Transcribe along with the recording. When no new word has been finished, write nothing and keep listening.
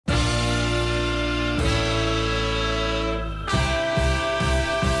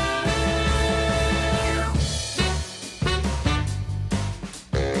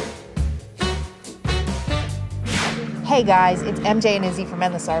Hey guys, it's MJ and Izzy from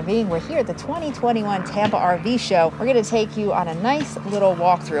Endless RVing. We're here at the 2021 Tampa RV Show. We're going to take you on a nice little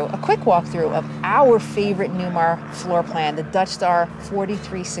walkthrough, a quick walkthrough of our favorite Newmar floor plan, the Dutch Star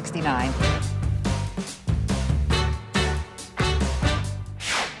 4369.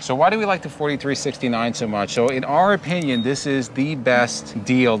 So why do we like the 4369 so much? So in our opinion, this is the best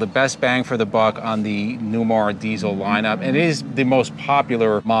deal, the best bang for the buck on the Newmar diesel lineup. And it is the most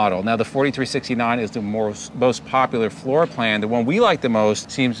popular model. Now the 4369 is the most popular floor plan. The one we like the most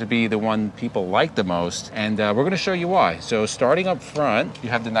seems to be the one people like the most. And we're gonna show you why. So starting up front, you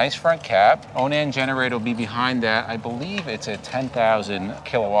have the nice front cap. Onan generator will be behind that. I believe it's a 10,000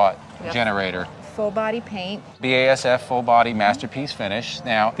 kilowatt generator. Full body paint. BASF full body masterpiece finish.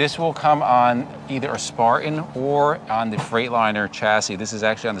 Now, this will come on either a Spartan or on the Freightliner chassis. This is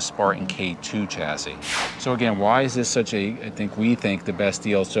actually on the Spartan K2 chassis. So again, why is this such a, we think the best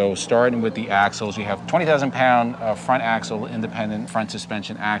deal? So starting with the axles, you have 20,000 pound front axle, independent front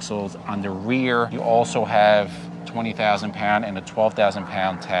suspension axles. On the rear, you also have 20,000 pound and a 12,000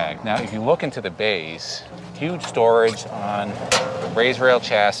 pound tag. Now, if you look into the bays, huge storage on raised rail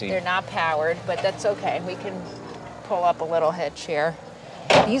chassis. They're not powered, but that's okay. We can pull up a little hitch here.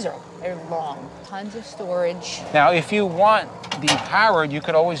 They're long, tons of storage. Now, if you want the powered, you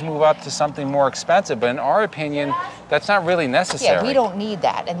could always move up to something more expensive, but in our opinion, that's not really necessary. Yeah, we don't need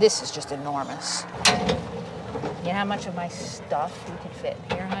that, and this is just enormous. You know how much of my stuff we could fit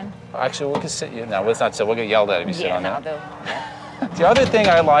here, hon? Actually, we could sit, no, let's not sit, we'll get yelled at if you sit on that. Yeah. The other thing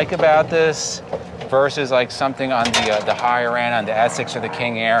I like about this versus like something on the higher end, on the Essex or the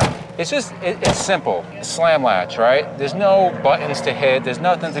King Air, it's simple. Slam latch, right? There's no buttons to hit, there's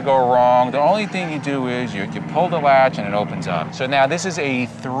nothing to go wrong. The only thing you do is you pull the latch and it opens up. So now this is a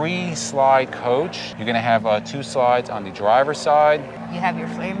 3-slide coach. You're gonna have 2 slides on the driver's side. You have your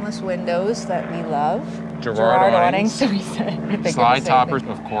flameless windows that we love. Gerard awnings. Slide toppers,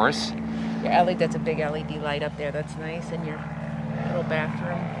 of course. Your LED, that's a big LED light up there, that's nice. And your little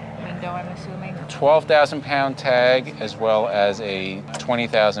bathroom window, I'm assuming. 12,000 pound tag, as well as a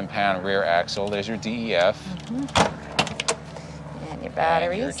 20,000 pound rear axle. There's your DEF. And your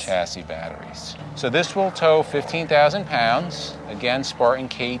batteries. And your chassis batteries. So this will tow 15,000 pounds. Again, Spartan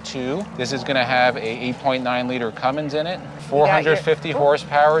K2. This is gonna have a 8.9 liter Cummins in it. 450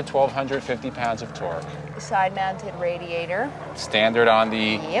 horsepower, 1,250 pounds of torque. Side mounted radiator. Standard on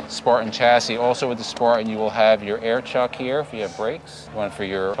the Spartan chassis. Also with the Spartan, you will have your air chuck here if you have brakes. One for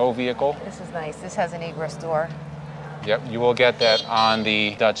your tow vehicle. This is nice. This has an egress door. Yep, you will get that on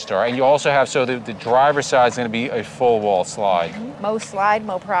the Dutch Star. And you also have, so the driver's side is going to be a full wall slide. Most slide,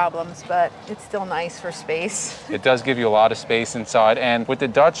 no problems, but it's still nice for space. It does give you a lot of space inside. And with the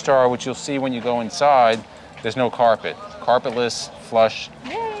Dutch Star, which you'll see when you go inside, there's no carpet. Carpetless, flush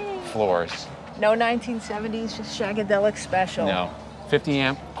floors. No 1970s, just Shagadelic special. No. 50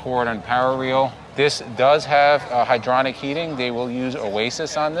 amp cord on power reel. This does have hydronic heating. They will use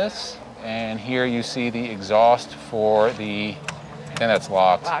Oasis on this. And here you see the exhaust for the, and that's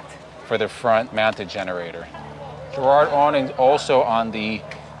locked, for the front mounted generator. Gerard awnings also on the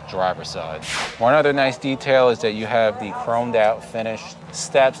driver's side. One other nice detail is that you have the chromed out finished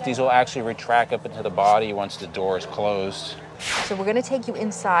steps. These will actually retract up into the body once the door is closed. So we're gonna take you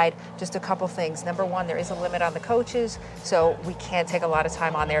inside, just a couple things. Number one, there is a limit on the coaches, so we can't take a lot of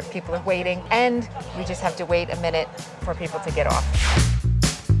time on there if people are waiting, and we just have to wait a minute for people to get off.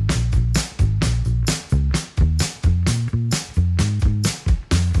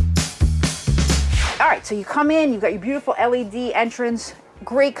 All right, so you come in, you've got your beautiful LED entrance,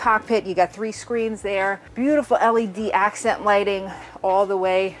 great cockpit, you got 3 screens there, beautiful LED accent lighting all the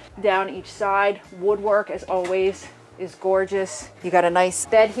way down each side. Woodwork, as always, is gorgeous. You got a nice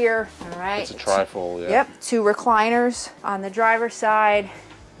bed here, all right. It's a trifold, yeah. Yep, 2 recliners on the driver's side.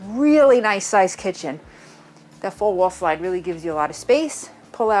 Really nice sized kitchen. That full wall slide really gives you a lot of space.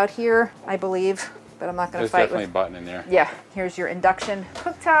 Pull out here, I believe, but I'm not gonna fight with. There's definitely a button in there. Yeah, here's your induction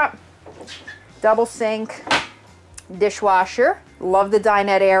cooktop, double sink, dishwasher. Love the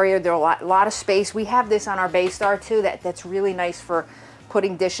dinette area. There's a lot of space. We have this on our Bay Star too. That's really nice for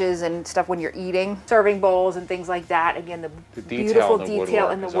putting dishes and stuff when you're eating, serving bowls and things like that. Again, the beautiful detail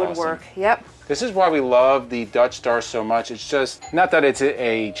in the woodwork. Awesome. Yep. This is why we love the Dutch Star so much. It's just, not that it's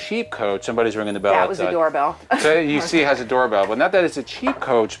a cheap coach. Somebody's ringing the bell outside. That was the doorbell. So you see it has a doorbell, but not that it's a cheap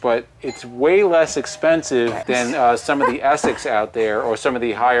coach, but it's way less expensive than some of the Essex out there or some of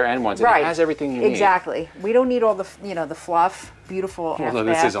the higher end ones. And it has everything you need. Exactly. We don't need all the, the fluff. Beautiful. Although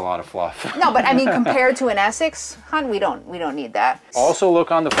this is a lot of fluff. No, but I mean, compared to an Essex, hon, we don't need that. Also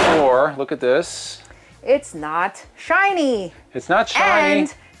look on the floor. Look at this. It's not shiny. It's not shiny.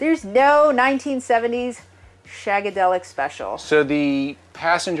 And there's no 1970s Shagadelic Special. So the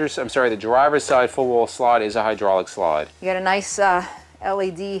the driver's side full wall slide is a hydraulic slide. You got a nice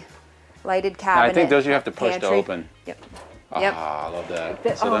LED lighted cabinet. Now, I think those you have to push pantry. to open. Yep. Ah, I love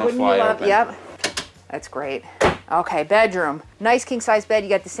that. So oh, don't wouldn't fly you love? open. Yep. That's great. Okay, bedroom. Nice king size bed. You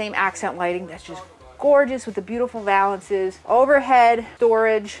got the same accent lighting. That's just gorgeous with the beautiful valances. Overhead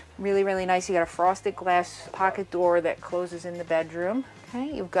storage. Really, really nice. You got a frosted glass pocket door that closes in the bedroom.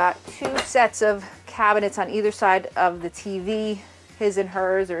 Okay, you've got 2 sets of cabinets on either side of the TV. His and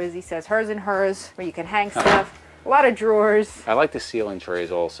hers, or as he says, hers and hers, where you can hang stuff. A lot of drawers. I like the ceiling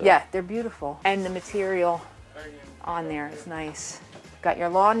trays also. Yeah, they're beautiful. And the material on there is nice. Got your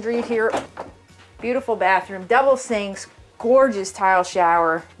laundry here. Beautiful bathroom, double sinks, gorgeous tile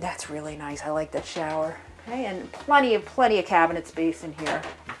shower. That's really nice. I like that shower. Okay, and plenty of cabinet space in here.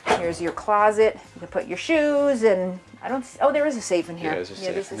 Here's your closet. You can put your shoes and oh, there is a safe in here. Yeah, there's a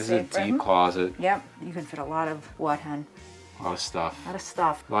safe. This is a deep closet. Yep, you can fit a lot of what, hun? A lot of stuff. A lot of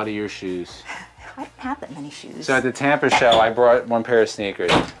stuff. A lot of your shoes. I don't have that many shoes. So at the Tampa show, I brought 1 pair of sneakers.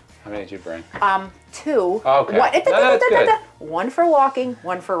 How many did you bring? 2. Okay. That's good. 1 for walking,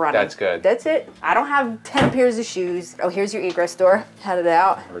 1 for running. That's good. That's it. I don't have 10 pairs of shoes. Oh, here's your egress door. Had it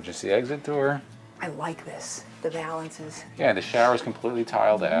out. Emergency exit door. I like this. The balances. Yeah, the shower's completely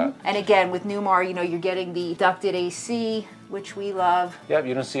tiled out. And again, with Newmar, you know, you're getting the ducted AC, which we love. Yep,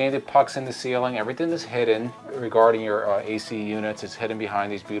 you don't see any pucks in the ceiling. Everything is hidden regarding your AC units. It's hidden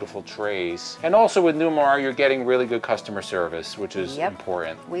behind these beautiful trays. And also with Newmar, you're getting really good customer service, which is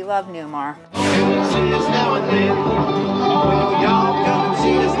important. We love Newmar.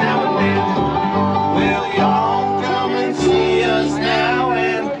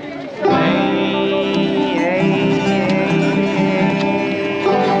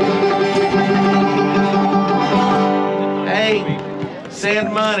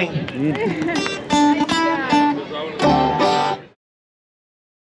 Send money.